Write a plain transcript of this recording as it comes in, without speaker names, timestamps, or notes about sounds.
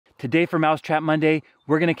Today for Mousetrap Monday,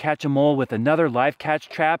 we're gonna catch a mole with another live catch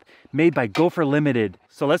trap made by Gopher Limited.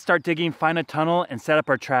 So let's start digging, find a tunnel, and set up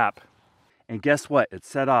our trap. And guess what? It's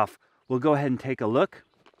set off. We'll go ahead and take a look.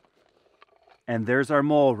 And there's our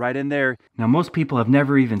mole right in there. Now most people have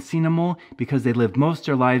never even seen a mole because they live most of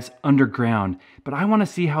their lives underground. But I want to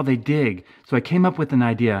see how they dig. So I came up with an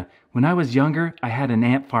idea. When I was younger, I had an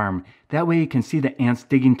ant farm. That way you can see the ants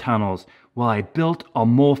digging tunnels. Well, I built a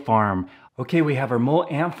mole farm. Okay, we have our mole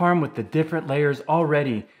ant farm with the different layers all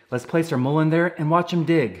ready. Let's place our mole in there and watch him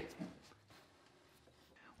dig.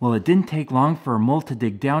 Well, it didn't take long for a mole to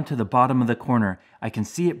dig down to the bottom of the corner. I can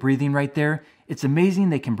see it breathing right there. It's amazing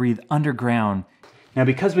they can breathe underground. Now,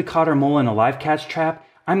 because we caught our mole in a live catch trap,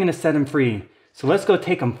 I'm gonna set him free. So let's go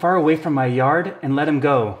take him far away from my yard and let him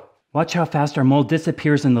go. Watch how fast our mole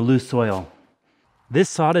disappears in the loose soil. This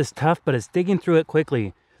sod is tough, but it's digging through it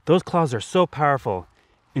quickly. Those claws are so powerful.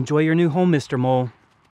 Enjoy your new home, Mr. Mole.